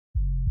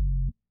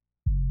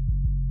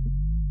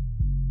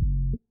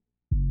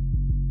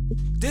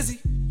Dizzy.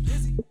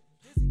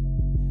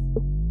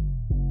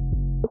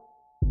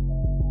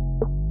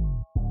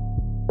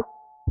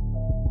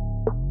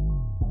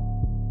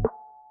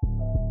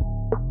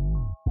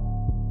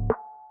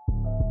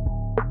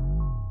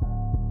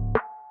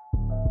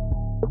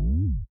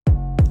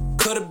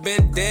 Could've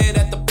been dead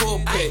at the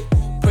pulpit.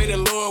 Pray the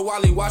Lord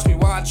while he watch me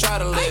while I try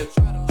to live.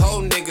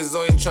 Whole niggas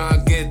always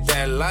tryna get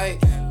that light.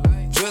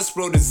 Just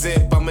roll the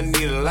zip, I'ma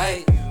need a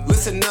light.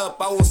 Listen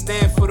up, I won't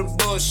stand for the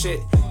bullshit.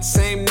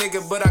 Same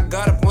nigga, but I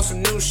got up on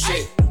some new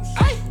shit.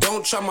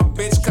 Don't try my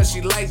bitch cause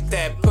she like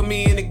that. Put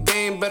me in the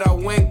game, but I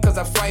win cause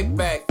I fight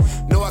back.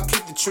 Know I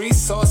keep the tree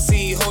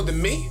saucy,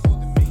 holding me.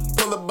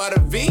 Pull up by the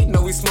V,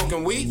 know we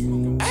smoking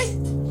weed. Ay.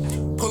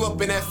 Pull up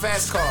in that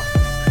fast car.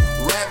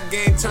 Rap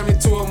game turned me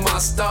to a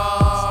monster.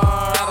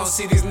 I don't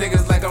see these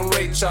niggas like I'm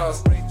Ray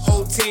Charles.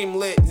 Whole team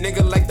lit,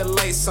 nigga like the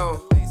lights on.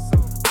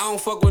 I don't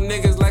fuck with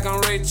niggas like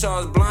I'm Ray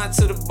Charles. Blind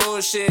to the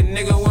bullshit,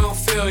 nigga, we don't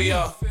feel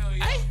y'all.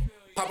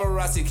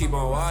 Paparazzi keep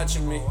on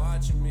watching me.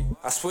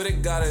 I swear to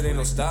God it ain't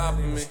no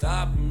stopping me.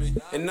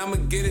 And I'ma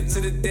get it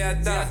to the day I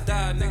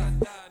die,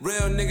 nigga.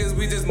 Real niggas,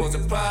 we just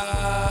multiply.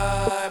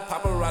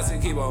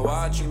 Paparazzi keep on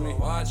watching me.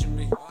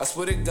 I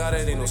swear to God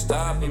it ain't no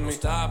stopping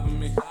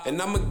me. And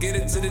I'ma get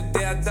it to the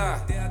day I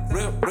die.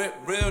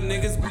 Real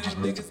niggas, we just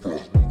multiply.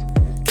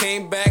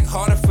 Came back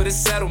harder for the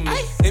settlement.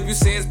 If you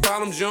say it's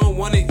problems, you don't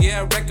want it,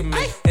 yeah, I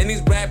recommend. And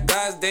these rap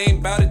guys, they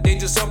ain't bout it, they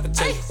just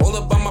impotent. All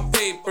up on my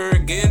paper,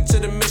 get into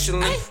the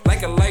Michelin.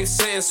 Like a life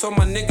sentence, so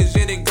my niggas,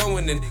 yeah, they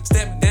going in.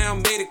 Step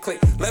down, made it click,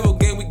 level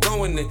game, we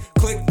going in.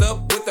 Clicked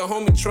up with the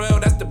homie trail,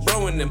 that's the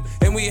bro in them.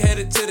 And we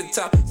headed to the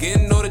top,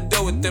 getting all the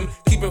dough with them.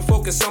 Keeping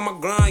focus on my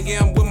grind, yeah,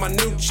 I'm with my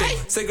new chick.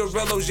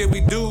 Cigarillos, yeah,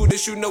 we do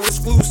this, you know,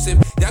 exclusive.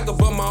 Y'all can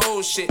bump my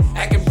old shit,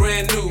 acting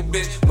brand new,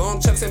 bitch. Long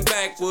chucks and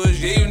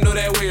backwoods, yeah, you know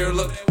that weird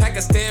look.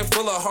 Pakistan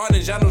full of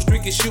hardens, y'all know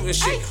streaky shooting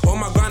shit. On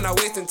my grind, not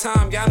wasting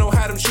time, y'all know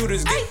how them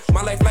shooters get.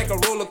 My life like a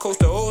roller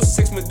coaster,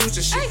 06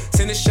 Medusa shit.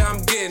 Send a shot,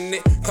 I'm getting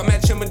it. Come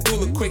at your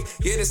medulla quick.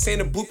 Yeah, this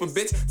ain't a blooper,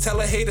 bitch. Tell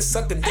a hater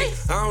suck a dick.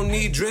 I don't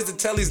need drizz to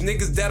tell these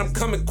niggas that I'm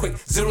coming quick.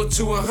 0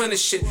 to 100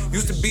 shit.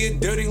 Used to be a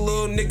dirty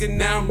little nigga,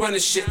 now I'm running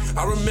shit.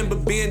 I remember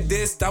being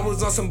dissed, I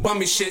was on some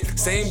bummy shit.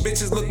 Same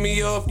bitches look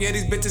me off, yeah,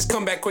 these bitches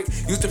come back quick.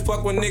 Used to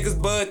fuck with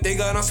niggas, but they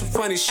got on some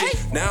funny shit.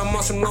 Now I'm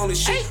on some lonely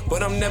shit,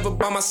 but I'm never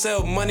by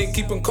myself. Money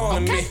keep on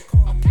calling me.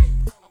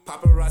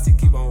 Paparazzi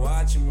keep on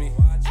watching me.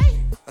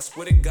 I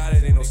swear to God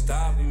it ain't no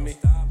stopping me.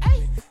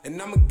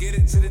 And I'ma get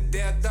it to the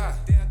day I die.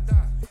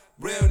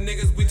 Real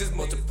niggas, we just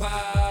multiply.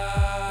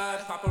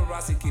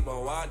 Paparazzi keep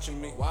on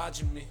watching me.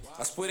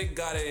 I swear to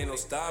God it ain't no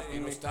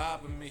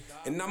stopping me.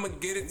 And I'ma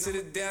get it to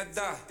the day I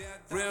die.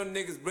 Real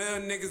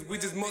niggas, we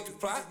just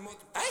multiply.